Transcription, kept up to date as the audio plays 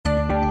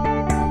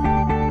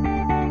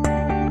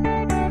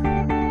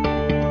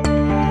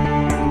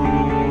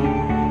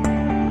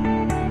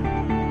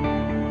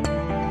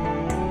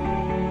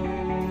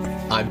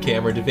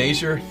Kameron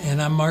DeVasher.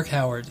 And I'm Mark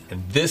Howard.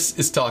 And this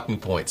is Talking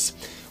Points.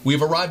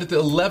 We've arrived at the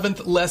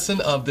 11th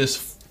lesson of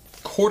this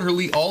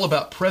quarterly all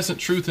about present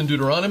truth in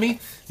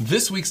Deuteronomy.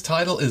 This week's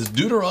title is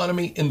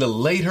Deuteronomy in the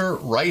Later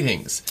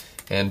Writings.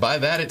 And by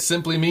that it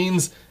simply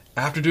means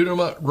after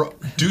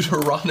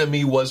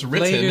Deuteronomy was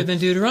written. Later than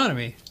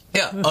Deuteronomy.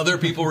 Yeah, other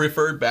people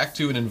referred back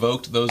to and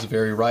invoked those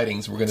very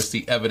writings. We're going to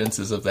see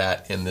evidences of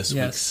that in this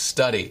week's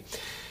study.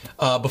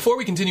 Before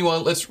we continue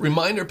on, let's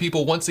remind our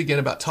people once again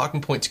about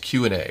Talking Points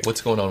Q&A.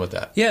 What's going on with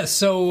that? Yes,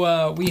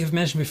 so we have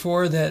mentioned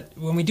before that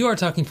when we do our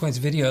Talking Points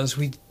videos,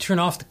 we turn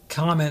off the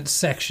comment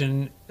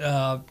section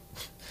for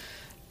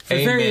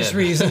various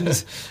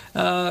reasons.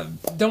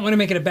 Don't want to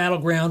make it a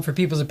battleground for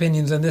people's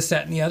opinions on this,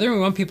 that, and the other. We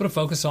want people to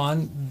focus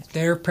on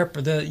their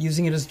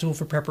using it as a tool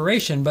for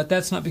preparation, but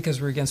that's not because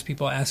we're against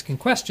people asking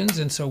questions,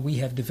 and so we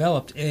have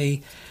developed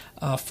a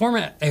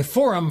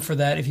forum for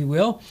that, if you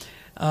will,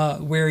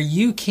 where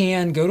you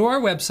can go to our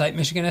website,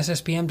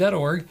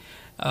 michigansspm.org.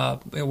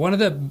 One of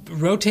the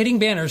rotating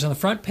banners on the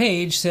front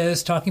page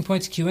says Talking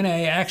Points Q&A.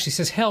 It actually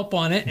says help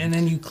on it, and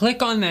then you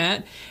click on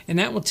that, and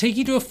that will take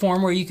you to a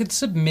form where you can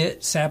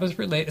submit Sabbath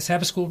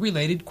school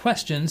related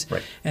questions.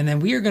 Right. And then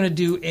we are going to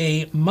do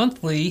a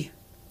monthly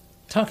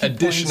Talking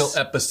additional Points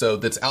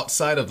episode that's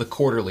outside of the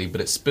quarterly, but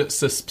it's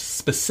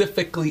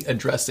specifically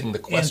addressing the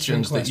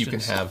questions that you can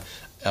have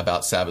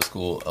about Sabbath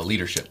school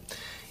leadership.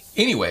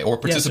 Anyway, or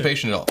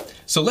participation at all.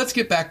 So let's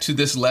get back to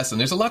this lesson.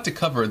 There's a lot to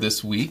cover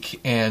this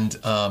week, and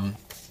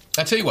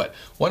I tell you what,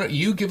 why don't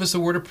you give us a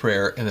word of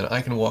prayer, and then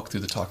I can walk through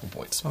the talking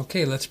points.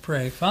 Okay, let's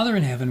pray. Father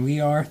in heaven, we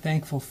are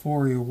thankful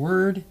for your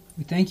word.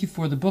 We thank you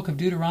for the book of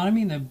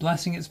Deuteronomy and the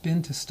blessing it's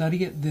been to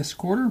study it this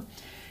quarter.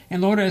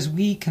 And Lord, as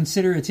we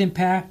consider its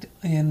impact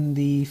in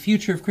the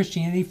future of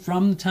Christianity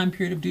from the time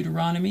period of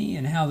Deuteronomy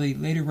and how the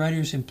later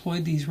writers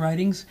employed these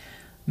writings,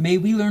 may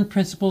we learn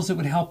principles that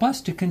would help us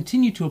to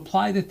continue to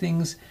apply the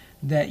things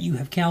that you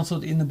have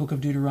counseled in the book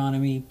of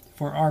Deuteronomy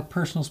for our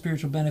personal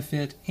spiritual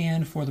benefit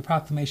and for the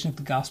proclamation of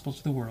the gospel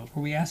to the world. For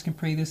we ask and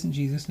pray this in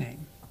Jesus'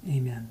 name.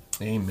 Amen.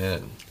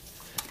 Amen.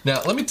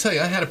 Now, let me tell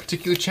you, I had a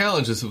particular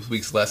challenge this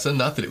week's lesson.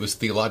 Not that it was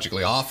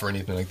theologically off or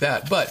anything like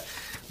that, but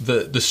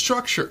the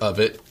structure of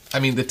it, I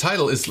mean, the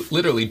title is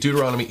literally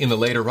Deuteronomy in the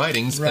Later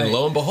Writings, right. And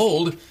lo and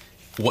behold,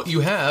 what you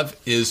have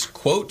is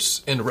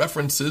quotes and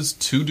references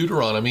to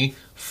Deuteronomy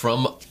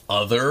from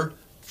other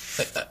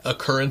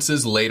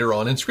occurrences later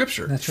on in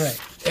Scripture. That's right.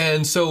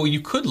 And so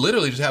you could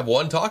literally just have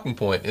one talking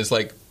point. It's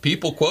like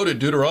people quoted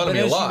Deuteronomy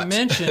a lot. But as you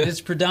mentioned, it's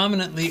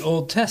predominantly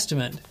Old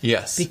Testament.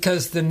 Yes.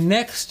 Because the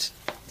next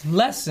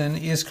lesson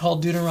is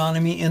called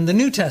Deuteronomy in the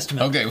New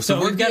Testament. Okay, so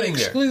we're we've got to getting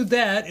there. exclude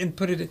that and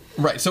put it...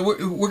 Right, so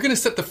we're going to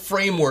set the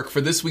framework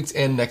for this week's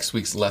and next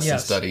week's lesson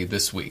study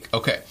this week.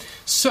 Okay,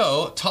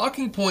 so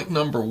talking point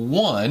number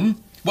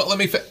one... Well, let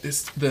me...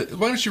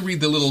 why don't you read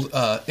the little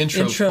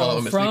intro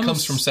column? It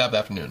comes from Sabbath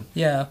Afternoon.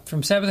 Yeah,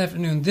 from Sabbath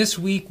Afternoon. This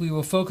week we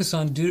will focus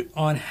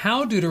on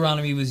how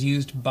Deuteronomy was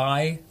used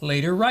by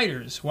later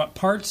writers. What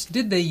parts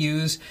did they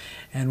use,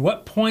 and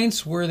what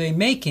points were they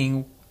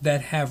making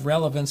that have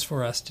relevance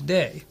for us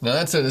today? Now,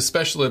 that's an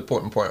especially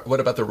important point. What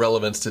about the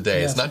relevance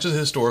today? Yes. It's not just a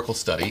historical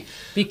study.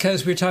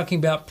 Because we're talking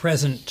about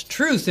present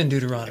truth in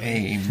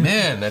Deuteronomy.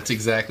 Amen. That's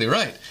exactly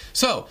right.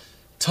 So,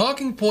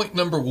 talking point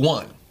number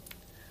one.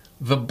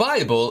 The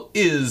Bible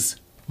is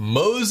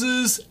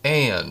Moses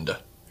and. Now,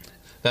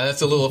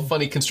 that's a little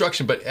funny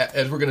construction, but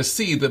as we're going to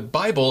see, the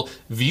Bible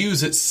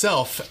views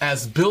itself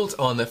as built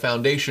on the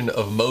foundation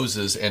of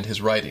Moses and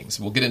his writings.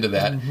 We'll get into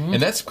that. Mm-hmm.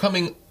 And that's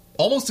coming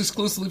almost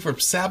exclusively from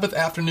Sabbath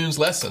Afternoon's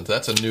lessons.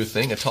 That's a new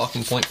thing, a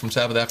talking point from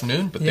Sabbath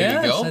Afternoon, but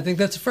there you go. Yes, I think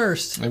that's a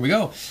first. There we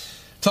go.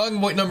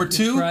 Talking point number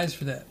two. Prize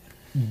for that.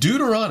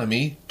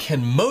 Deuteronomy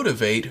can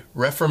motivate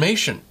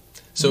reformation.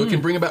 So it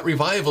can bring about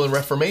revival and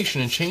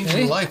reformation and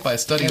changing life by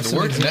studying the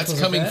Word. And that's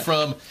coming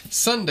from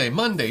Sunday,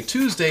 Monday,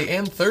 Tuesday,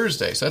 and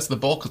Thursday. So that's the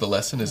bulk of the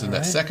lesson is in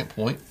that second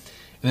point.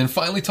 And then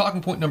finally,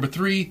 talking point number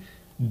three,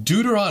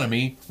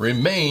 Deuteronomy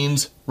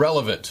remains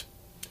relevant.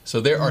 So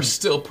there are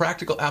still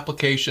practical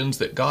applications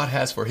that God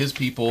has for His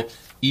people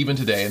even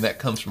today. And that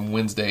comes from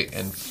Wednesday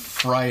and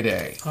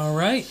Friday. All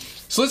right.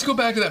 So let's go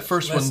back to that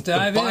first one.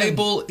 The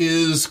Bible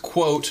is,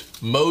 quote,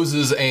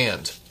 Moses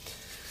and.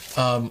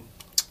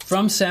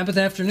 From Sabbath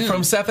Afternoon.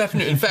 From Sabbath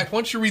Afternoon. In fact, why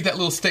don't you read that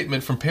little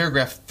statement from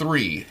paragraph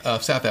 3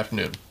 of Sabbath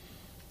Afternoon?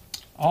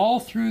 All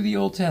through the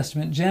Old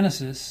Testament,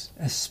 Genesis,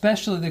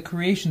 especially the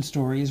creation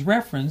story, is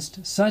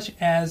referenced, such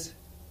as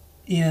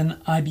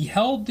in I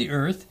beheld the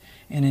earth,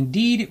 and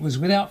indeed it was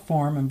without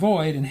form and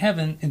void, and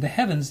in the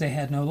heavens they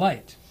had no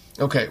light.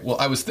 Okay, well,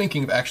 I was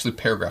thinking of actually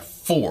paragraph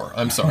 4.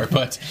 I'm sorry,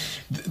 but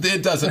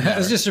it doesn't matter. That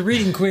was just a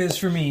reading quiz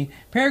for me.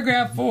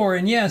 Paragraph 4,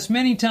 and yes,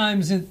 many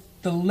times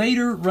the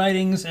later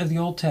writings of the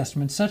Old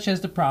Testament, such as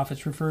the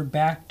prophets, referred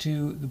back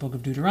to the book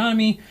of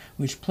Deuteronomy,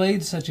 which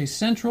played such a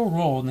central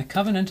role in the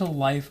covenantal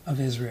life of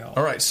Israel.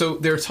 All right, so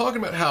they're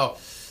talking about how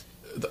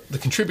the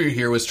contributor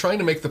here was trying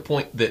to make the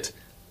point that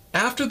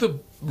after the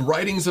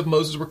writings of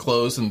Moses were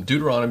closed and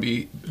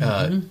Deuteronomy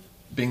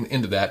being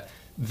into that,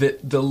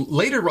 that the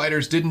later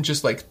writers didn't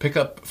just like pick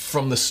up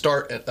from the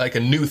start like a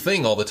new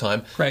thing all the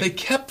time. Right. They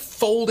kept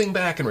folding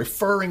back and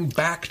referring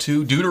back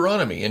to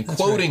Deuteronomy and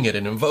quoting it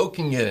and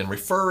invoking it and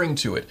referring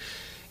to it.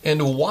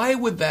 And why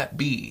would that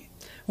be?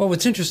 Well,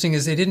 what's interesting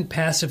is they didn't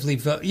passively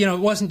vote. It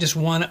wasn't just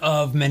one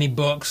of many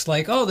books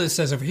like, oh, this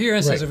says over here,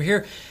 it says over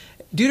here.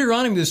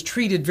 Deuteronomy was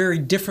treated very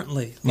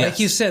differently. Like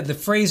you said, the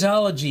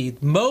phraseology,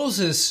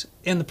 Moses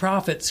and the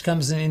prophets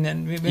comes in,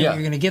 and maybe you're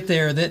going to get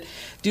there, that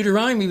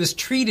Deuteronomy was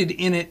treated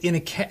in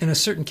a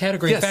certain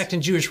category. Yes. In fact,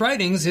 in Jewish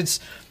writings, it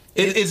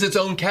is its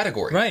own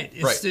category. Right.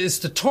 It's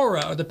the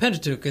Torah or the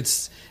Pentateuch.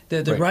 It's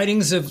the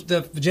writings of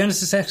the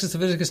Genesis, Exodus,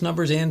 Leviticus,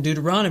 Numbers, and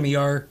Deuteronomy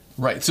are...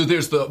 Right. So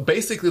there's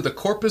basically the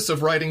corpus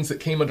of writings that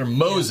came under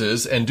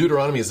Moses, and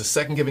Deuteronomy is the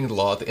second giving of the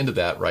law at the end of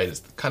that, right?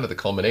 It's kind of the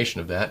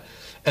culmination of that.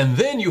 And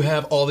then you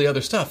have all the other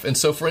stuff. And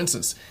so, for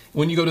instance,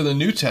 when you go to the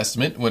New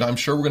Testament, what I'm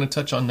sure we're going to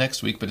touch on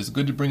next week, but it's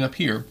good to bring up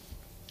here,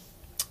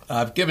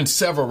 I've given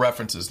several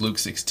references, Luke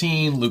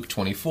 16, Luke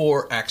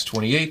 24, Acts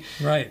 28,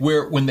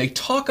 where when they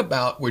talk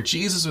about where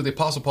Jesus or the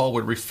Apostle Paul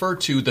would refer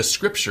to the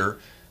Scripture,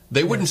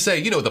 they wouldn't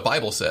say, the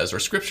Bible says or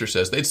Scripture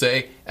says. They'd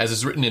say, as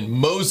is written in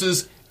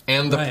Moses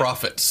and the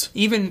prophets.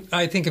 Even,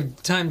 I think of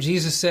the time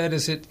Jesus said,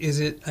 is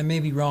it, I may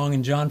be wrong,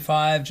 in John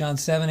 5, John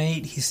 7,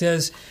 8, he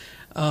says...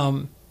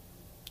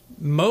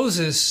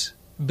 Moses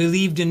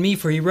believed in me,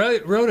 for he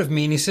wrote of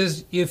me, and he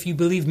says, if you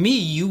believe me,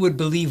 you would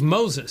believe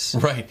Moses.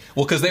 Right.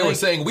 Well, because they were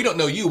saying, we don't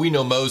know you, we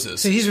know Moses.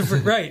 So he's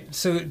right.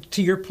 So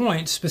to your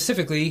point,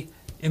 specifically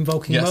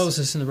invoking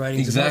Moses in the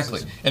writings of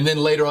Moses. And then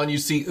later on you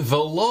see the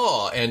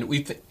law, and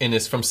and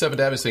it's from Seventh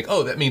Adventists saying,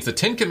 that means the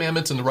Ten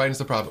Commandments and the writings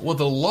of the prophet. Well,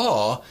 the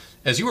law,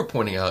 as you were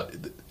pointing out,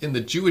 in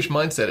the Jewish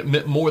mindset, it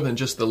meant more than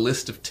just the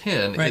list of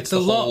 10. Right. It's the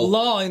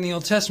law in the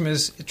Old Testament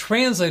is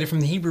translated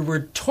from the Hebrew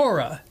word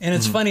Torah. And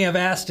it's funny, I've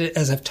asked it,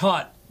 as I've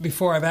taught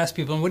before, I've asked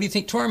people, what do you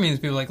think Torah means?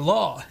 People are like,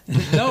 law.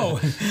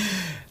 No.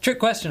 Trick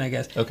question, I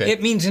guess. Okay.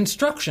 It means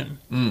instruction.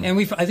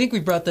 And I think we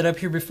brought that up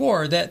here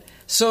before, that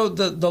so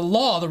the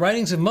law, the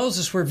writings of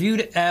Moses were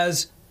viewed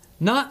as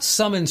not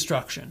some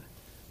instruction.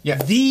 Yeah.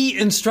 The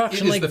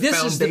instruction. It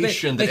is the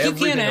foundation that you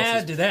can't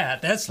add to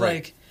that. That's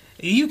like,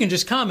 you can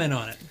just comment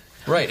on it.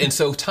 Right, and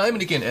so time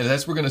and again, and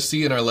as we're going to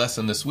see in our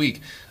lesson this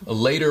week,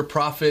 later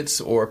prophets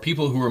or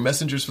people who were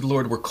messengers for the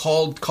Lord were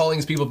calling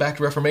his people back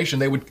to Reformation.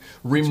 They would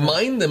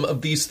remind them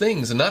of these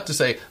things, and not to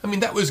say,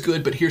 that was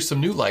good, but here's some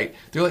new light.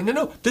 They're like,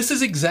 no, this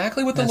is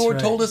exactly what the Lord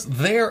told us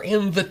there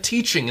in the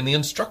teaching and the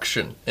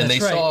instruction. And they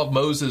saw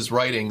Moses'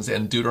 writings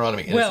and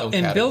Deuteronomy in its own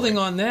category. Building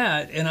on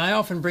that, and I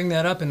often bring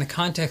that up in the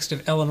context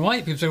of Ellen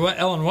White. People say, well,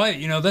 Ellen White,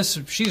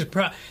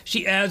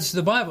 she adds to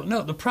the Bible.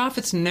 No, the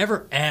prophets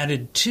never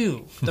added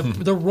to.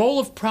 The role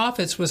of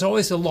prophets was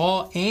always the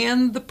law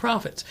and the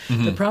prophets.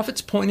 The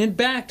prophets pointed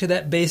back to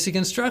that basic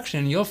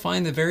instruction. You'll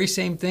find the very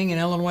same thing in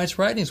Ellen White's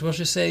writings. We'll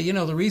just say,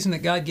 the reason that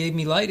God gave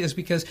me light is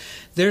because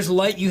there's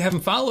light you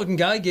haven't followed, and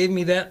God gave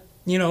me that,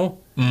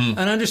 an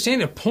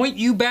understanding to point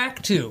you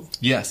back to.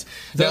 Yes.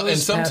 Now, and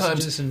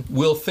sometimes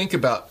we'll think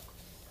about,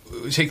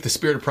 take the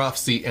spirit of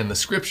prophecy and the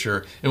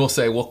Scripture, and we'll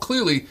say, well,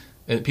 clearly...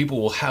 And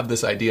people will have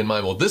this idea in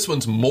mind, well, this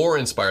one's more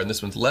inspired and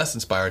this one's less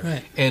inspired.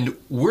 Right. And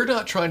we're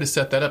not trying to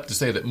set that up to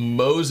say that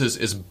Moses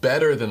is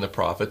better than the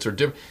prophets or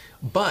different.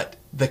 But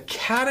the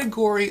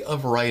category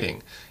of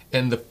writing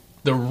and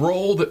the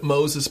role that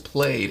Moses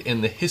played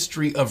in the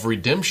history of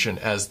redemption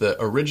as the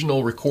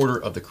original recorder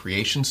of the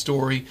creation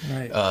story,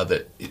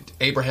 that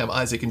Abraham,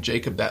 Isaac, and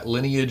Jacob, that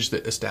lineage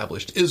that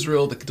established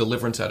Israel, the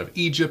deliverance out of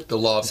Egypt, the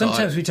law of God.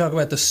 Sometimes we talk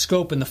about the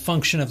scope and the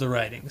function of the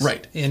writings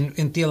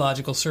in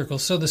theological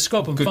circles. So the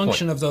scope and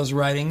function of those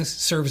writings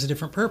serves a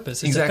different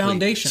purpose. It's a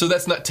foundation. So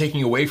that's not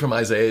taking away from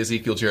Isaiah,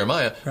 Ezekiel,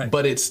 Jeremiah,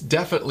 but it's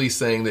definitely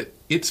saying that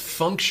its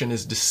function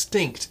is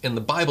distinct, and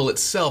the Bible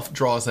itself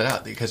draws that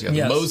out because you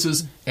have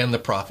Moses and the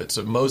prophets.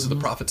 So Moses, the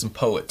prophets, and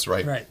poets,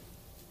 right? Right.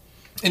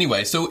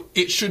 Anyway, so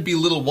it should be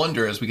little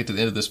wonder as we get to the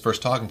end of this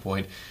first talking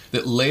point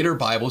that later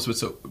Bible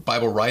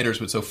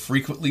writers would so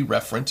frequently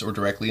reference or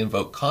directly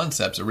invoke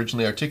concepts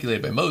originally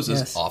articulated by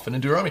Moses, often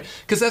in Deuteronomy,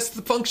 because that's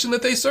the function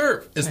that they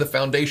serve, is the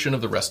foundation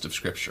of the rest of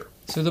Scripture.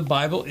 So the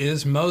Bible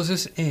is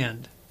Moses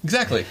and...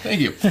 Exactly.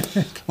 Thank you.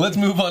 Let's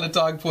move on to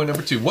talking point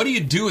number 2. What do you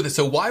do with it?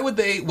 So why would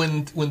they,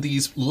 when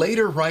these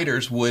later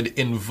writers would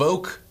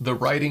invoke the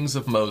writings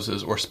of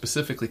Moses or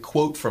specifically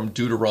quote from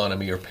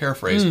Deuteronomy or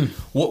paraphrase,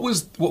 what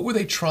were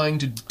they trying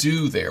to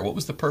do there? What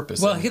was the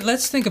purpose? Well,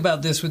 let's think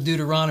about this with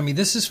Deuteronomy.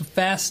 This is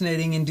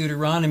fascinating in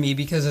Deuteronomy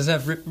because as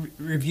I've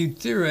reviewed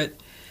through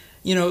it,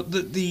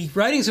 the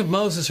writings of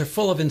Moses are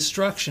full of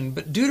instruction,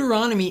 but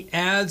Deuteronomy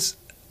adds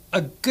a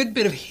good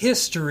bit of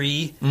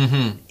history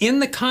in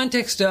the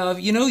context of,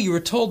 you were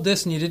told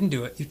this and you didn't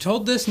do it. You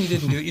told this and you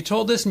didn't do it. You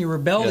told this and you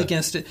rebelled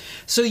against it.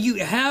 So you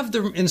have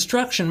the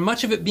instruction,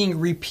 much of it being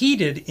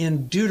repeated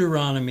in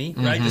Deuteronomy,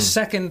 right? The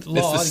second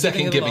law. It's the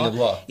second giving of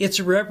law. It's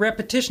a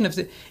repetition of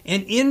it.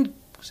 And in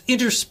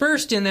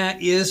interspersed in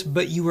that is,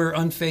 but you were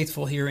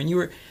unfaithful here, and you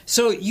were.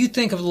 So you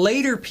think of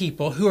later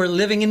people who are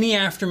living in the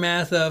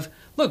aftermath of,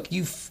 look,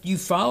 you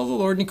follow the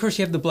Lord, and of course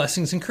you have the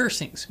blessings and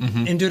cursings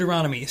in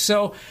Deuteronomy.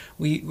 So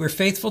we're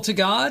faithful to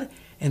God,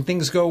 and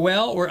things go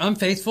well. We're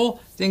unfaithful,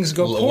 things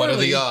go poorly. What are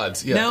the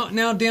odds? Yeah.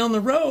 Now down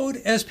the road,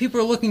 as people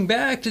are looking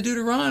back to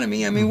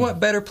Deuteronomy, I mean, what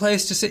better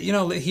place to sit?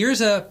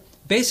 Here's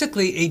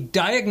basically a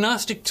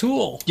diagnostic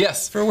tool.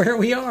 Yes. For where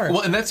we are.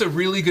 Well, and that's a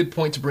really good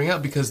point to bring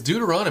out, because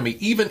Deuteronomy,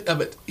 even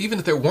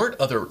if there weren't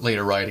other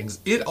later writings,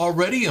 it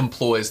already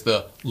employs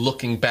the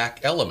looking back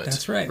element.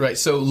 That's right. Right.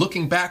 So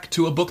looking back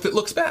to a book that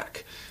looks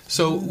back.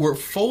 So we're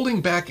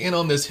folding back in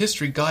on this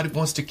history. God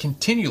wants to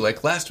continue,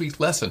 like last week's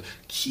lesson.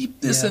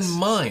 Keep this in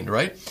mind,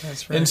 right?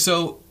 That's right. And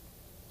so,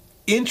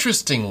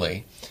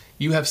 interestingly,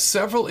 you have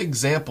several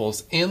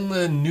examples in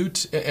the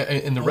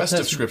in the rest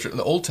of Scripture, in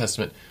the Old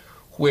Testament,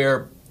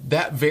 where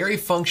that very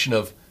function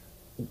of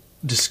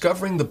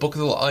discovering the book of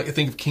the law, I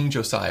think of King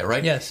Josiah,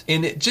 right? Yes.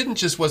 And it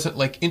wasn't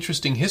like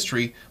interesting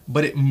history,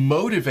 but it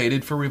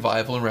motivated for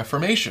revival and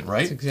reformation,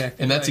 right? That's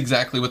exactly and that's right.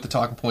 exactly what the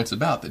talking point's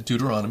about, that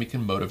Deuteronomy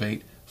can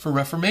motivate for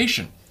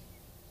reformation.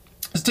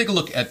 Let's take a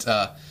look at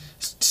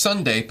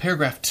Sunday,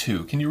 paragraph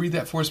 2. Can you read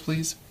that for us,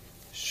 please?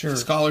 Sure.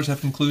 Scholars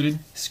have concluded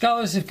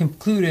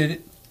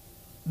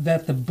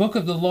that the book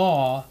of the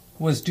law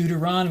was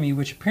Deuteronomy,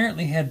 which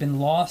apparently had been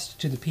lost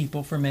to the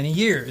people for many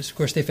years. Of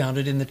course, they found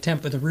it in the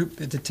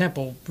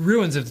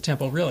ruins of the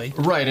temple, really.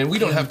 Right, and we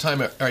don't have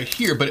time right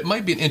here, but it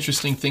might be an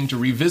interesting thing to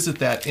revisit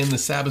that in the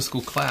Sabbath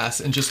school class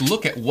and just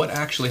look at what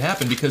actually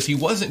happened, because he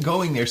wasn't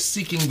going there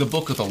seeking the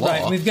book of the law.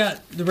 Right, we've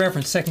got the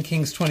reference, 2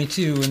 Kings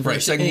 22 and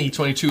verse 8. 2 Kings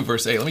 22,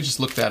 verse 8. Let me just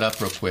look that up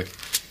real quick.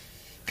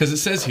 Because it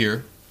says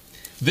here,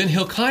 Then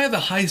Hilkiah the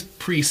high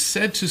priest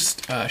said to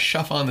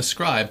Shaphan the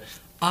scribe,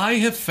 I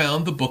have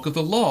found the book of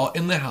the law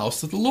in the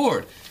house of the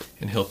Lord.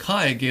 And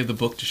Hilkiah gave the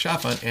book to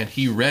Shaphan, and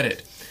he read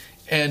it.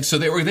 And so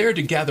they were there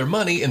to gather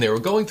money, and they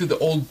were going through the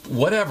old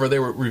whatever, they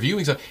were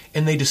reviewing stuff,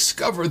 and they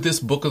discovered this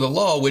book of the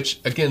law, which,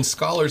 again,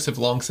 scholars have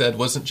long said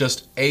wasn't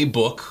just a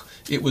book.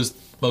 It was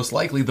most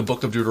likely the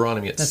book of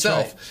Deuteronomy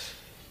itself. That's right.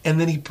 And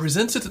then he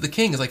presents it to the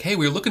king. It's like, hey,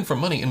 we were looking for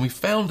money, and we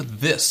found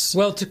this.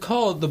 Well, to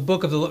call it the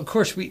book of the law, of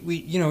course,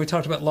 we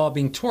talked about law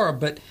being Torah,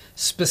 but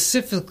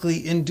specifically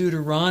in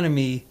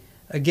Deuteronomy,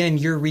 again,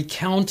 you're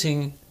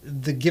recounting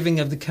the giving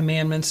of the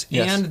commandments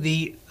and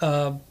the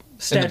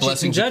statutes and the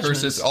blessings and and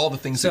curses, all the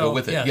things that go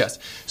with it. Yes.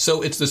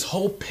 So it's this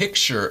whole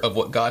picture of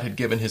what God had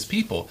given his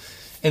people.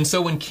 And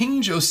so when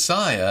King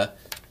Josiah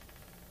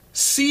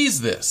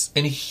sees this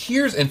and he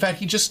hears, in fact,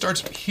 he just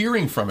starts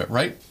hearing from it,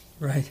 right?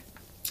 Right.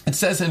 It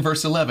says in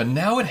verse 11,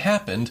 Now it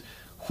happened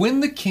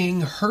when the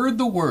king heard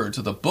the words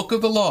of the book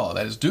of the law,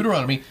 that is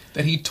Deuteronomy,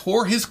 that he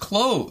tore his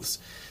clothes.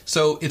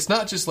 So it's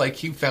not just like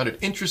he found it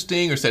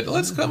interesting or said,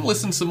 let's come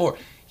listen some more.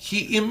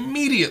 He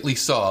immediately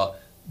saw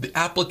the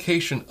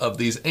application of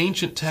these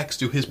ancient texts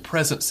to his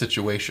present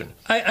situation.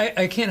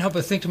 I can't help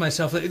but think to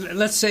myself,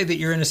 let's say that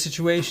you're in a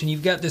situation,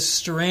 you've got this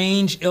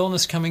strange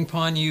illness coming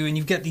upon you, and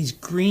you've got these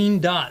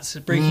green dots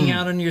breaking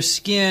out on your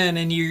skin,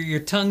 and your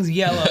tongue's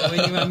yellow,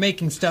 and you're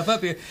making stuff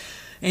up here.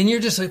 And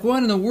you're just like,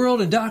 what in the world?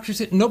 And doctors,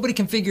 nobody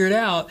can figure it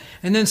out.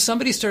 And then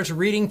somebody starts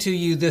reading to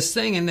you this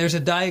thing, and there's a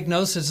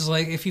diagnosis. It's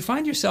like, if you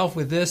find yourself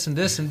with this and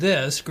this and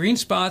this, green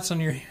spots on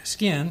your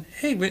skin,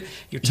 hey,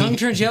 your tongue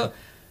turns yellow.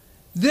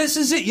 This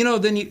is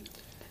it.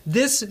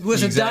 This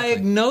was a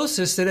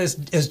diagnosis that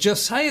as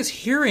Josiah's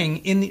hearing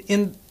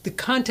in the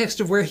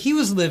context of where he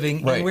was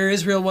living and where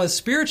Israel was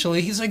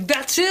spiritually, he's like,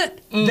 that's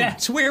it.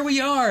 That's where we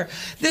are.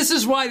 This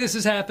is why this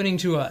is happening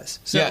to us.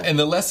 So, yeah, and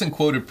the lesson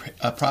quoted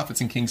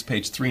Prophets and Kings,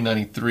 page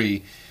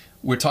 393,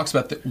 where it talks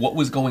about what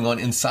was going on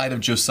inside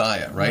of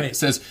Josiah, right? It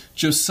says,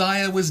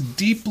 Josiah was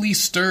deeply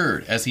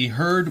stirred as he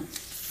heard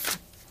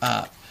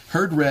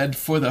read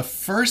for the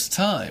first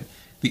time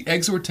the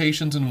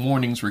exhortations and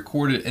warnings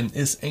recorded in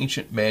this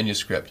ancient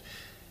manuscript.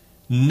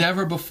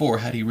 Never before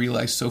had he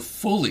realized so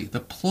fully the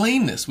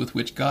plainness with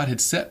which God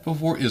had set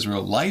before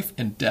Israel life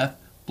and death,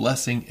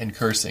 blessing and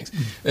cursings.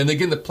 And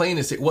again, the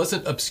plainness, it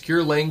wasn't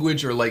obscure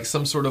language or like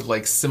some sort of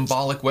like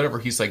symbolic whatever.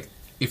 He's like,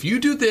 if you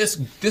do this,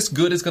 this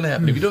good is going to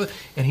happen. If you do it,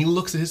 and he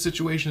looks at his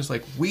situation, it's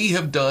like, we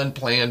have done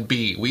plan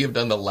B. We have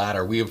done the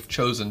latter. We have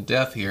chosen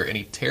death here. And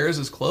he tears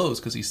his clothes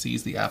because he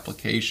sees the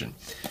application.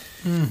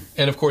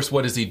 And of course,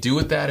 what does he do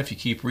with that? If you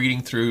keep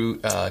reading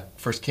through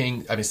 2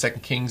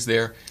 Kings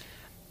there,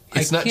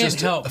 it's not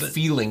just a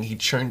feeling. He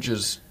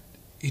changes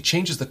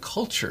the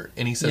culture,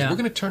 and he says, we're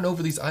going to turn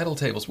over these idol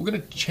tables. We're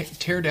going to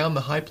tear down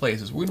the high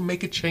places. We're going to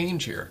make a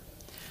change here.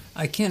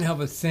 I can't help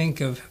but think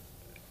of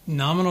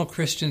nominal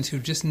Christians who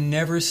just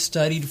never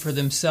studied for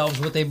themselves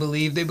what they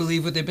believe. They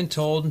believe what they've been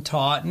told and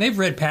taught, and they've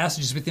read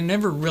passages, but they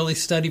never really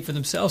studied for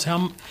themselves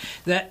how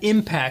that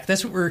impact.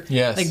 That's what we're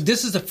like.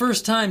 This is the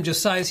first time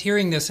Josiah's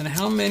hearing this, and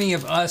how many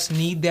of us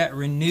need that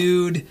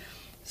renewed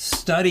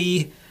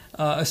study?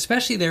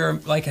 Especially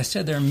like I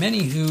said, there are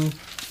many who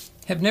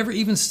have never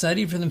even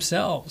studied for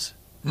themselves.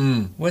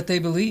 what they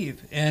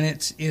believe, and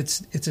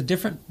it's a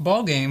different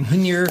ballgame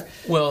when you're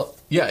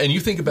and you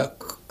think about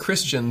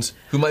Christians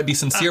who might be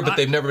sincere, but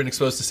they've never been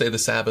exposed to, say, the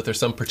Sabbath or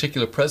some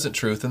particular present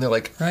truth, and they're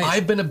like,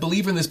 I've been a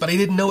believer in this, but I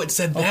didn't know it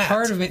said that.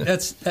 Part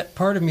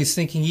of me is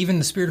thinking, even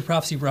the Spirit of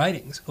Prophecy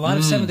writings, a lot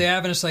of Seventh-day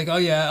Adventists, like,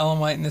 Ellen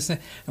White and this, and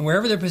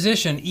wherever their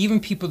position, even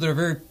people that are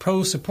very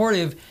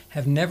pro-supportive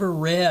have never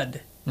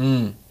read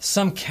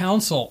some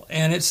counsel,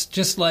 and it's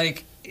just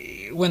like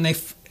when they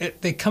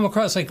come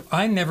across, like,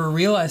 I never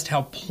realized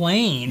how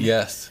plain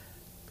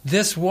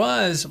this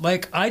was.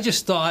 Like, I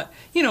just thought,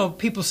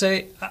 people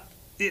say,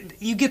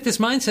 you get this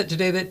mindset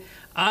today that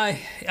I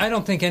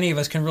don't think any of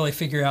us can really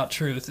figure out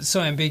truth. It's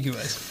so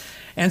ambiguous.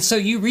 And so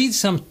you read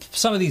some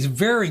of these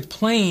very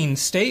plain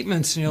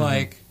statements, and you're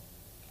like,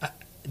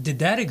 did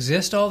that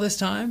exist all this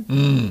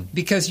time?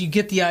 Because you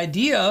get the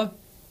idea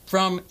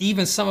from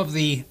even some of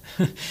the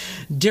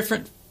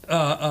different,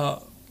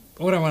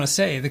 what I want to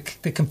say,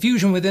 the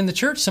confusion within the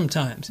church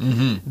sometimes,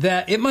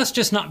 that it must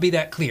just not be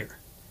that clear.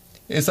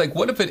 It's like,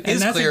 what if it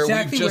is clear?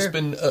 We've just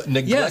been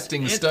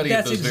neglecting the study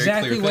of those very clear things. That's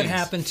exactly what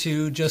happened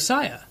to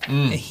Josiah.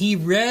 He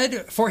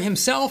read for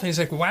himself, and he's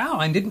like, wow,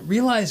 I didn't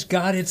realize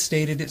God had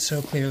stated it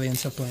so clearly and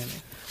so plainly.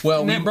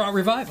 Well, and that brought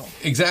revival.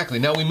 Exactly.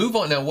 Now we move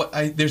on. Now,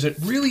 there's a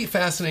really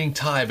fascinating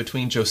tie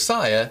between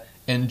Josiah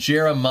and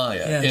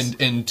Jeremiah. Yes.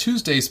 In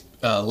Tuesday's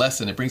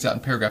lesson, it brings out in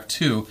paragraph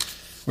 2,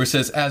 where it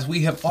says, as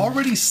we have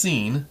already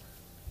seen...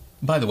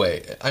 By the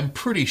way, I'm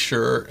pretty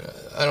sure,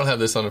 I don't have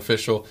this on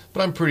official,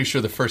 but I'm pretty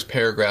sure the first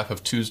paragraph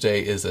of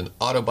Tuesday is an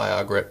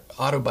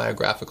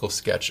autobiographical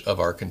sketch of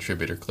our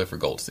contributor,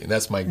 Clifford Goldstein.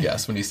 That's my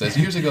guess. When he says,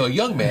 years ago, a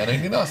young man,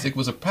 an agnostic,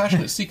 was a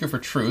passionate seeker for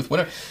truth,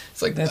 whatever.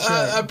 It's like,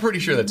 I'm pretty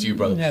sure that's you,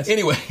 brother. Yes.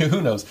 Anyway, who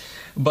knows?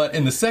 But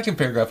in the second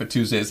paragraph of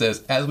Tuesday, it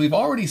says, as we've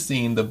already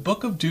seen, the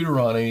book of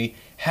Deuteronomy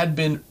had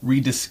been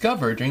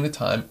rediscovered during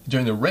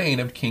the reign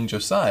of King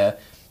Josiah,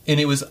 and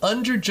it was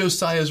under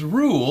Josiah's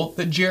rule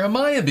that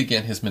Jeremiah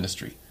began his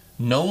ministry.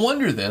 No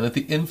wonder, then, that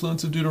the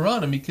influence of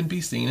Deuteronomy can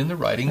be seen in the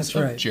writings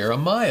of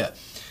Jeremiah.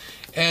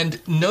 And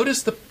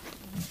notice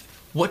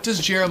what does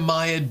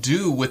Jeremiah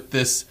do with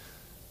this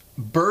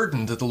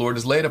burden that the Lord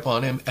has laid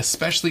upon him,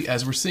 especially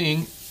as we're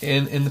seeing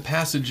in the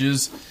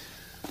passages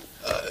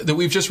that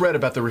we've just read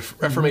about the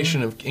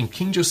Reformation in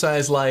King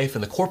Josiah's life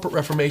and the corporate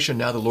Reformation.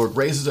 Now the Lord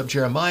raises up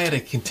Jeremiah to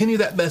continue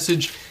that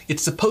message.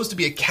 It's supposed to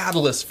be a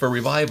catalyst for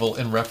revival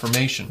and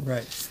Reformation.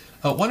 Right.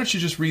 Why don't you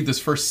just read this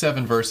first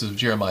 7 verses of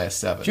Jeremiah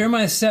 7?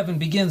 Jeremiah 7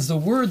 begins, the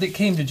word that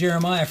came to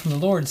Jeremiah from the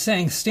Lord,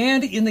 saying,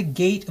 stand in the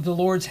gate of the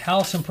Lord's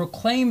house and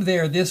proclaim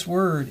there this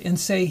word, and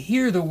say,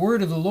 hear the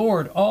word of the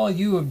Lord, all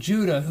you of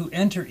Judah who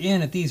enter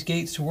in at these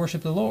gates to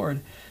worship the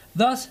Lord.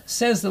 Thus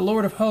says the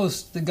Lord of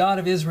hosts, the God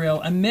of Israel,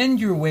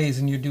 amend your ways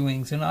and your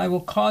doings, and I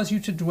will cause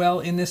you to dwell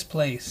in this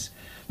place.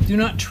 Do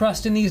not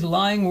trust in these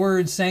lying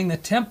words, saying, the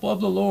temple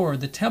of the Lord,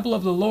 the temple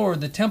of the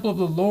Lord, the temple of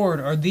the Lord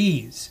are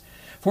these.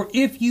 For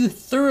if you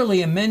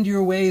thoroughly amend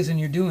your ways and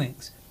your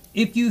doings,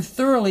 if you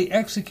thoroughly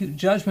execute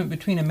judgment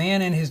between a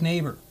man and his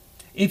neighbor,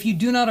 if you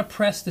do not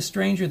oppress the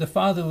stranger, the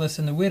fatherless,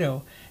 and the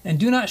widow, and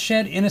do not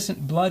shed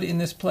innocent blood in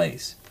this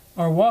place,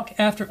 or walk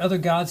after other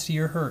gods to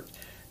your hurt,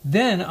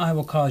 then I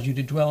will cause you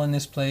to dwell in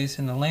this place,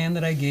 in the land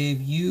that I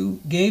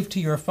gave to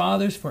your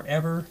fathers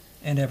forever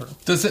and ever.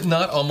 Does it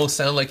not almost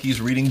sound like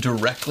he's reading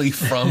directly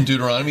from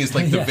Deuteronomy? It's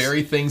like the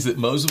very things that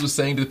Moses was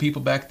saying to the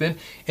people back then.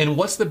 And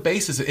what's the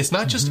basis? It's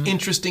not just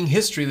interesting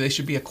history they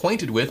should be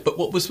acquainted with, but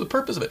what was the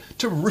purpose of it?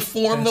 To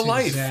reform the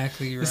life.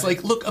 Exactly right. It's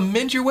like, look,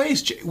 amend your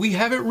ways. We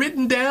have it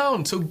written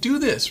down, so do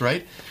this,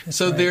 right?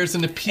 There's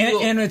an appeal.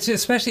 And it's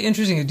especially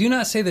interesting. Do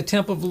not say the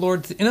temple of the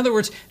Lord. In other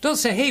words, don't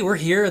say, hey, we're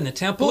here in the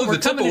temple. Look,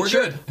 we're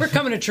good. We're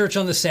coming to church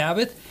on the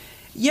Sabbath.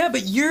 Yeah,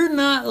 but you're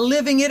not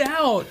living it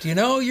out,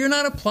 You're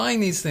not applying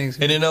these things.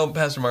 And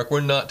Pastor Mark, we're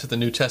not to the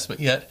New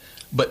Testament yet,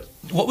 but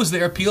what was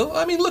their appeal?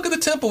 I mean, look at the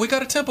temple. We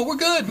got a temple. We're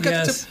good. We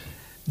got the temple.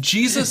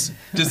 Jesus,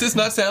 does this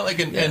not sound like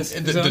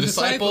the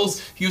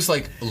disciples? He was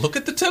like, look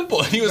at the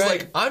temple. And he was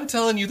like, I'm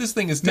telling you, this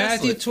thing is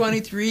desolate. Matthew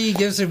 23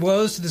 gives the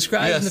woes to the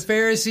scribes and the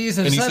Pharisees.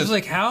 And the disciples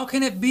like, how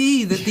can it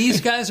be that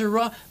these guys are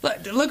wrong?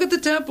 Look at the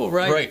temple,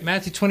 right?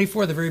 Matthew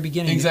 24, the very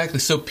beginning. Exactly.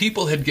 So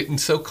people had gotten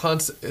so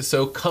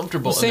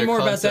comfortable. We'll say more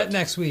about that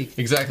next week.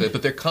 Exactly.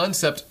 But their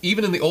concept,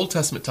 even in the Old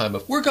Testament time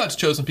of, we're God's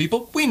chosen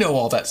people. We know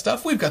all that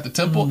stuff. We've got the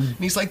temple. And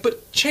he's like,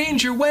 but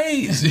change your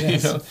ways.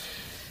 Yes.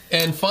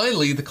 And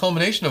finally, the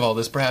culmination of all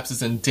this perhaps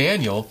is in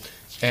Daniel,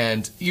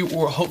 and you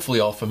were hopefully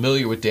all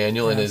familiar with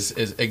Daniel and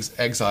his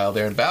exile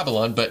there in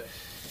Babylon, but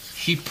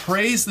he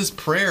prays this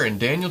prayer in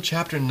Daniel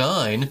chapter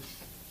 9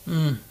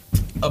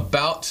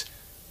 about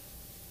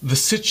the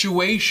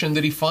situation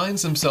that he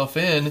finds himself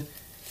in.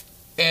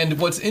 And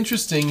what's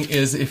interesting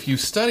is if you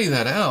study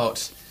that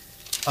out,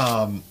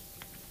 why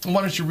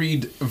don't you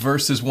read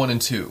verses 1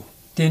 and 2?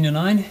 Daniel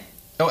 9?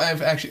 Oh,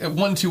 I've actually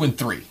 1, 2, and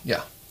 3.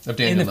 Yeah. of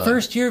Daniel In the 9.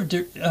 first year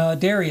of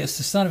Darius,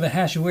 the son of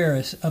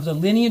Ahasuerus, of the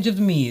lineage of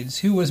the Medes,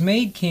 who was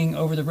made king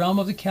over the realm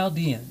of the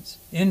Chaldeans.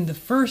 In the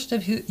first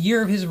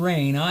year of his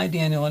reign, I,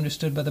 Daniel,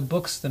 understood by the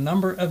books the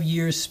number of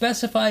years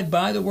specified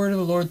by the word of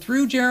the Lord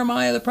through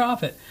Jeremiah the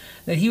prophet,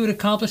 that he would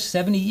accomplish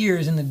 70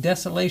 years in the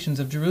desolations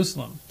of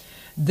Jerusalem.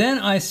 Then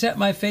I set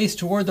my face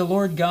toward the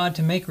Lord God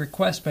to make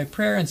request by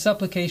prayer and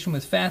supplication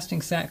with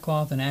fasting,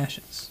 sackcloth, and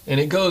ashes. And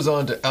it goes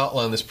on to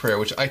outline this prayer,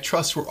 which I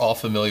trust we're all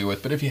familiar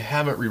with, but if you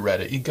haven't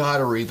reread it, you got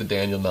to read the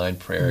Daniel 9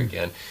 prayer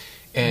again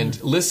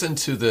and listen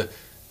to the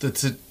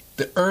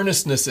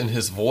earnestness in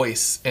his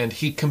voice. And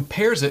he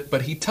compares it,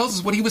 but he tells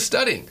us what he was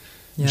studying.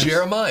 Yes.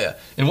 Jeremiah.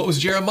 And what was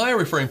Jeremiah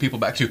referring people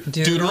back to?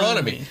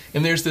 Deuteronomy.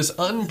 And there's this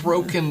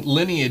unbroken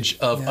lineage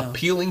of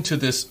appealing to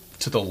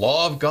the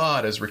law of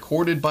God as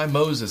recorded by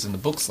Moses in the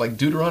books like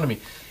Deuteronomy.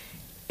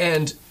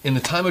 And in the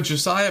time of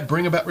Josiah,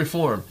 bring about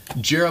reform.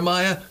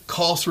 Jeremiah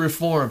calls for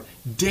reform.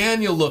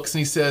 Daniel looks and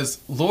he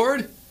says,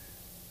 Lord,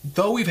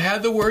 though we've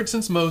had the word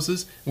since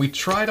Moses, we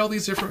tried all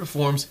these different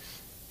reforms,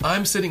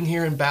 I'm sitting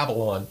here in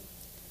Babylon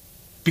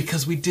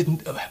because we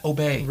didn't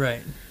obey.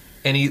 Right.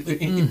 And he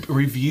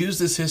reviews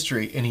this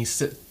history, and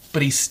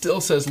but he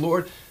still says,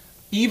 Lord,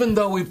 even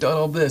though we've done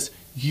all this,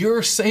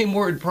 your same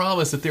word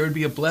promised that there would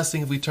be a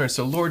blessing if we turn.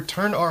 So, Lord,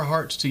 turn our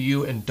hearts to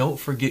you and don't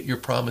forget your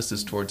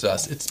promises towards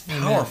us. It's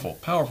powerful,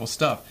 powerful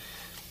stuff.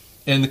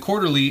 And the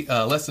quarterly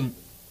lesson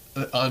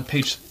on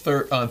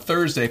on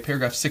Thursday,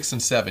 paragraph 6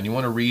 and 7. You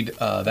want to read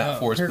that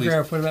for us, please?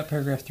 What about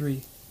paragraph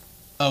 3?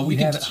 We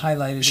have it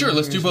highlighted. Sure,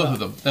 let's do both of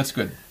them. That's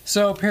good.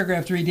 So,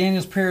 paragraph 3,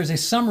 Daniel's prayer is a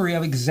summary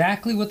of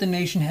exactly what the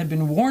nation had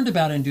been warned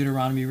about in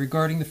Deuteronomy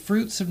regarding the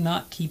fruits of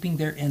not keeping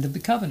their end of the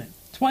covenant.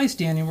 Twice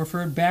Daniel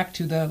referred back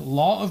to the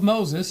law of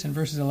Moses in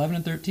verses 11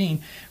 and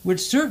 13,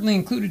 which certainly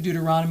included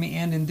Deuteronomy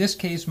and in this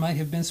case might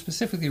have been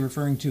specifically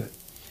referring to it.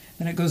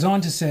 Then it goes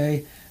on to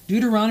say,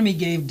 Deuteronomy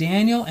gave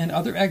Daniel and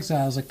other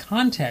exiles a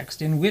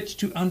context in which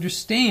to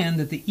understand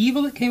that the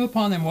evil that came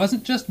upon them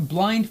wasn't just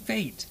blind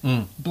fate,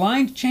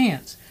 blind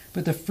chance,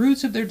 but the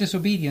fruits of their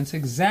disobedience,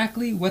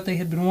 exactly what they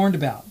had been warned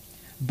about.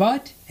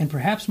 But, and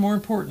perhaps more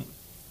important,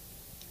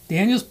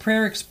 Daniel's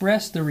prayer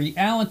expressed the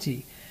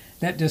reality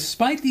that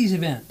despite these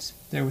events,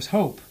 there was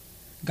hope.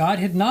 God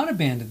had not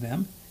abandoned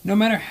them, no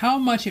matter how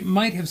much it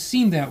might have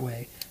seemed that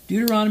way.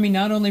 Deuteronomy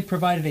not only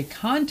provided a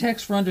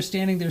context for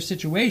understanding their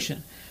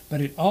situation, but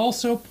it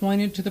also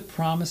pointed to the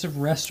promise of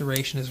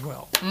restoration as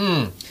well.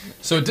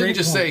 So it didn't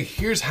just say,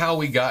 here's how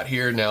we got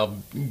here, now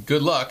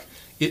good luck.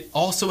 It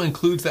also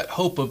includes that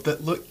hope of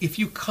that, look, if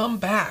you come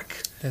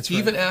back,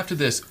 even after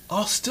this,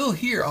 I'll still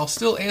hear, I'll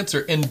still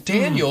answer. And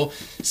Daniel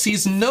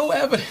sees no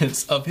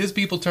evidence of his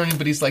people turning,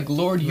 but he's like,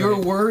 Lord,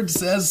 your word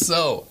says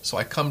so. So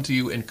I come to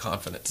you in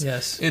confidence.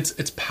 Yes.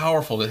 It's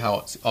powerful how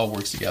it all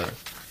works together.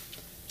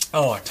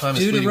 Oh, our time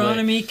is fleeting away.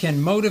 Deuteronomy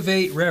can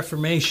motivate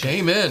reformation.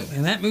 Amen.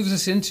 And that moves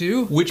us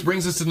into... Which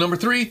brings us to number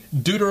 3,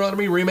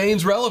 Deuteronomy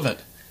remains relevant.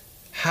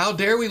 How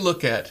dare we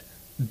look at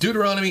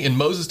Deuteronomy in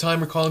Moses' time,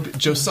 recalling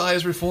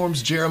Josiah's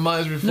reforms,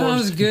 Jeremiah's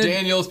reforms,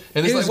 Daniel's,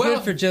 and it's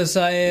good for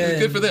Josiah,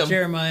 good for them.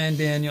 Jeremiah, and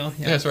Daniel.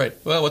 Yeah, that's right.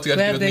 Well, what's it got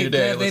to do with me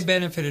today? They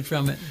benefited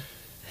from it.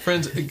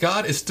 Friends,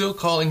 God is still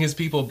calling his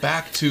people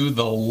back to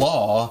the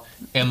law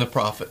and the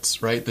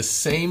prophets, right? The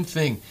same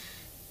thing.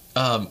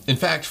 In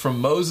fact,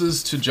 from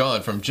Moses to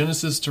John, from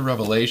Genesis to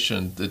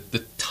Revelation,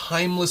 the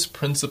timeless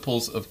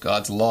principles of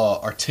God's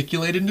law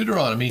articulated in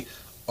Deuteronomy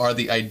are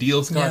the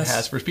ideals God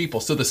has for his people.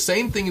 So the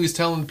same thing he was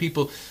telling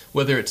people,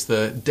 whether it's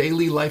the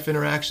daily life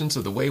interactions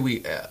or the way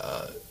we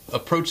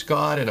approach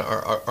God and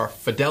our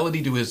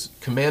fidelity to his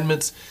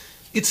commandments,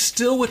 it's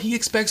still what he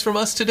expects from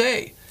us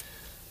today.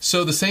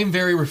 So the same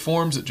very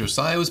reforms that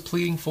Josiah was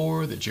pleading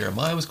for, that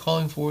Jeremiah was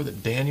calling for,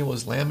 that Daniel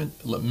was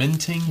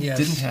lamenting,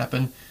 didn't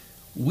happen.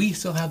 We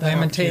still have that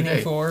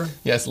lamentating for.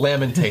 Yes,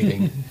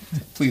 lamentating.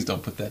 Please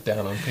don't put that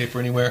down on paper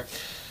anywhere.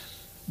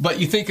 But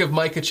you think of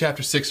Micah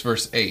chapter 6,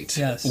 verse 8.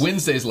 Yes.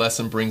 Wednesday's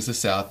lesson brings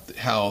this out.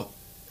 How?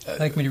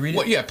 Like me to read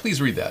it? Yeah, please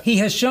read that. He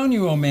has shown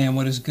you, O man,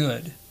 what is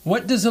good.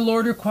 What does the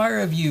Lord require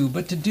of you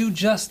but to do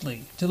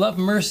justly, to love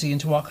mercy, and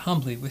to walk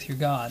humbly with your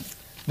God?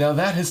 Now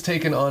that has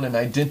taken on an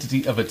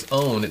identity of its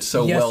own. It's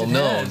so well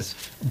known.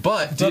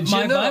 But did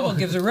you know? My Bible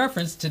gives a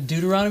reference to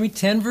Deuteronomy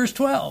 10, verse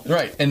 12.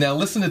 Right. And now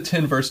listen to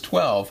 10, verse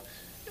 12.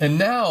 And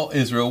now,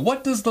 Israel,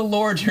 what does the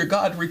Lord your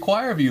God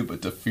require of you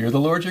but to fear the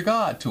Lord your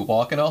God, to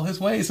walk in all his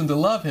ways and to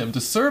love him, to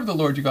serve the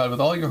Lord your God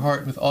with all your heart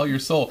and with all your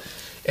soul?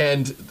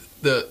 And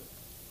the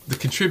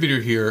contributor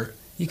here...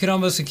 You could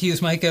almost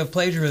accuse Micah of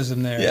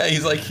plagiarism there. Yeah,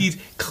 he's like,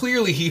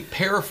 he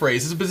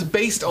paraphrases, but it's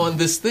based on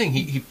this thing.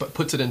 He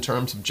puts it in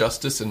terms of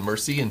justice and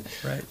mercy and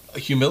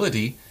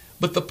humility.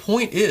 But the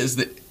point is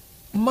that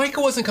Micah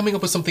wasn't coming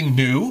up with something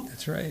new.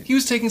 That's right. He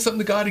was taking something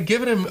that God had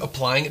given him,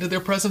 applying it to their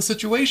present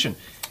situation.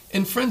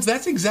 And friends,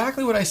 that's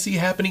exactly what I see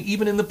happening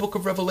even in the book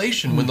of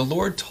Revelation, when the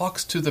Lord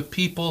talks to the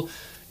people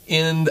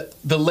in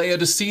the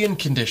Laodicean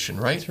condition,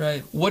 right? That's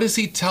right. What is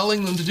he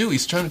telling them to do?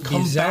 He's trying to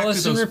come back to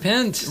those... and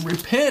repent.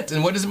 Repent.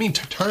 And what does it mean?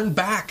 To turn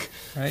back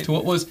to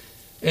what was...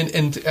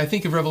 And I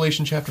think of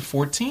Revelation chapter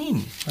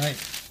 14. Right.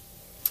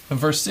 In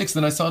verse 6,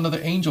 then I saw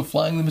another angel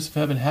flying in the midst of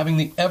heaven, having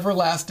the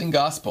everlasting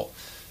gospel.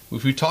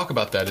 If we talk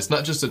about that, it's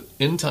not just an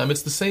end time,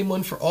 it's the same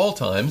one for all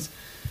times.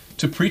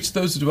 To preach to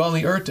those who dwell on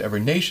the earth, to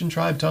every nation,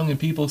 tribe, tongue, and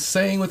people,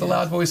 saying with a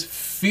loud voice,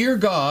 fear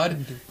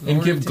God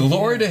and give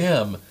glory to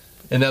him.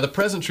 And now the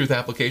present truth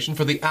application,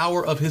 for the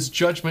hour of his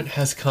judgment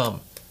has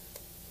come.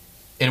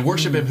 And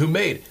worship him who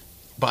made.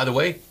 By the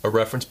way, a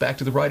reference back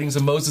to the writings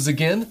of Moses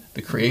again,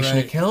 the creation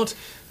account,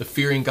 the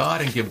fearing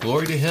God and give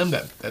glory to him,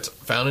 that's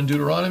found in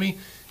Deuteronomy.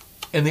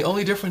 And the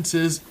only difference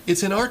is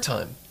it's in our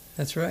time.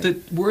 That's right.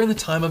 That we're in the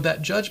time of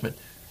that judgment.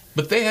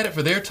 But they had it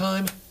for their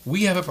time,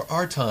 we have it for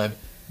our time.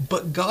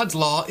 But God's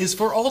law is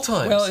for all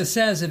times. Well, as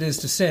sad as it is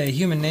to say,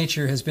 human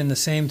nature has been the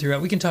same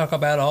throughout. We can talk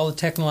about all the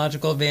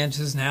technological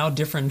advances and how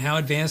different and how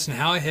advanced and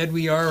how ahead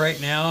we are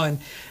right now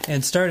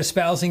and start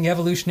espousing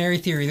evolutionary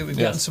theory that we've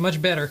gotten so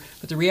much better.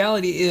 But the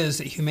reality is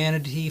that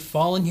humanity,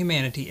 fallen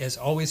humanity, has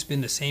always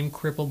been the same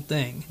crippled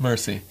thing.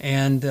 Mercy.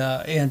 And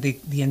the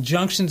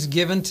injunctions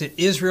given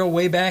to Israel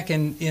way back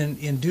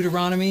in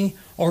Deuteronomy,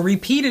 or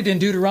repeated in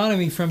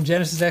Deuteronomy from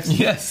Genesis,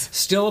 Exodus,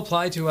 still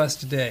apply to us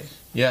today.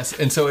 Yes,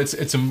 and so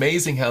it's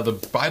amazing how the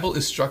Bible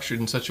is structured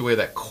in such a way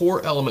that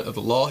core element of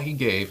the law he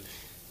gave,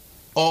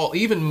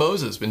 even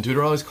Moses, when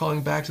Deuteronomy is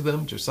calling back to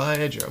them,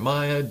 Josiah,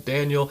 Jeremiah,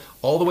 Daniel,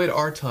 all the way to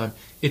our time,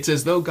 it's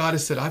as though God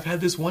has said, I've had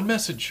this one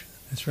message.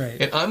 That's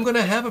right. And I'm going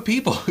to have a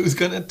people who's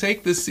going to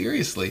take this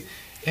seriously.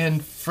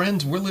 And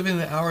friends, we're living in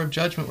the hour of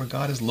judgment where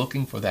God is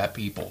looking for that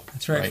people.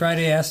 That's right.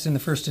 Friday asked in the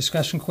first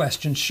discussion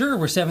question, sure,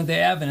 we're Seventh-day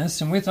Adventists,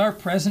 and with our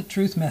present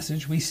truth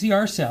message, we see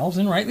ourselves,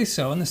 and rightly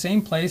so, in the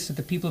same place that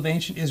the people of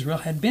ancient Israel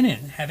had been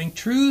in, having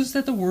truths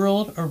that the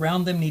world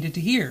around them needed to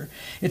hear.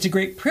 It's a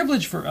great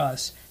privilege for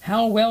us.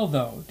 How well,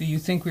 though, do you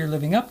think we are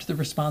living up to the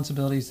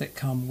responsibilities that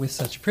come with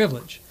such a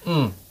privilege?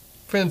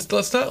 Friends,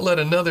 let's not let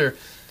another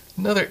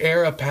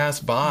era pass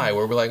by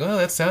where we're like, oh,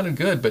 that sounded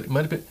good, but it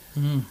might have been.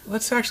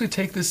 Let's actually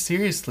take this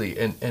seriously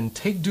and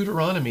take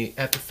Deuteronomy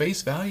at the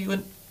face value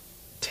and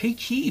take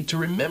heed to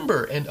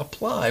remember and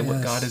apply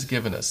what God has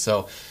given us.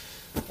 So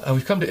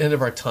we've come to the end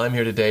of our time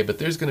here today, but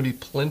there's going to be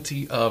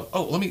plenty of...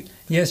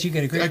 Yes, you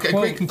get a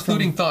great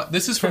concluding thought.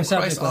 This is from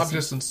Christ's Object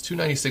Lessons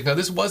 296. Now,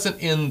 this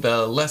wasn't in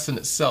the lesson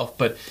itself,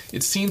 but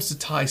it seems to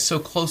tie so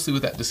closely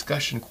with that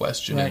discussion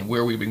question and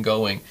where we've been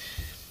going.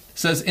 It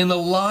says, in the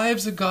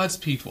lives of God's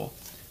people,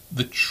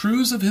 the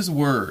truths of his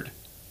word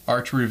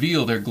are to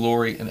reveal their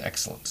glory and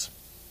excellence.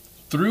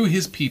 Through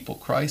his people,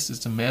 Christ is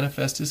to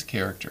manifest his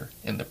character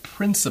and the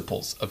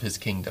principles of his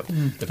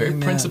kingdom. The very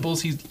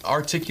principles he's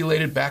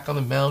articulated back on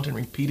the mount and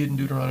repeated in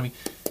Deuteronomy,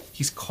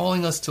 he's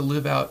calling us to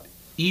live out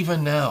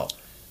even now,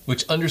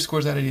 which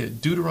underscores that idea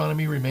that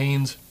Deuteronomy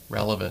remains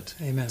relevant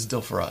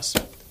still for us.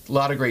 A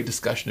lot of great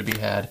discussion to be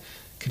had.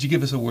 Could you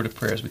give us a word of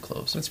prayer as we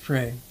close? Let's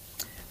pray.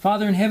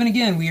 Father in heaven,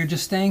 again, we are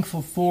just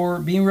thankful for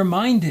being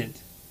reminded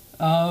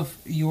of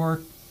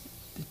your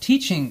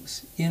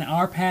teachings in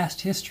our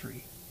past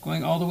history,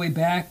 going all the way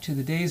back to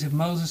the days of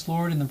Moses,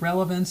 Lord, and the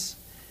relevance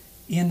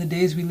in the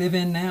days we live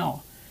in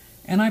now.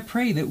 And I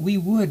pray that we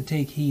would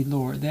take heed,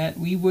 Lord, that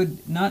we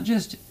would not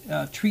just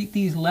treat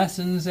these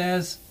lessons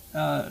as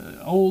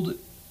old,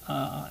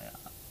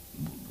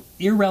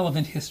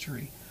 irrelevant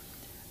history,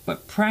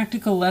 but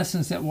practical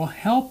lessons that will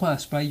help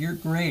us by your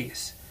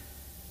grace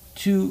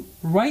to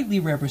rightly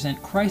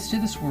represent Christ to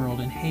this world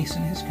and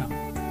hasten his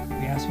coming.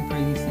 We ask and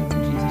pray these things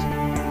in Jesus'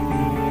 name.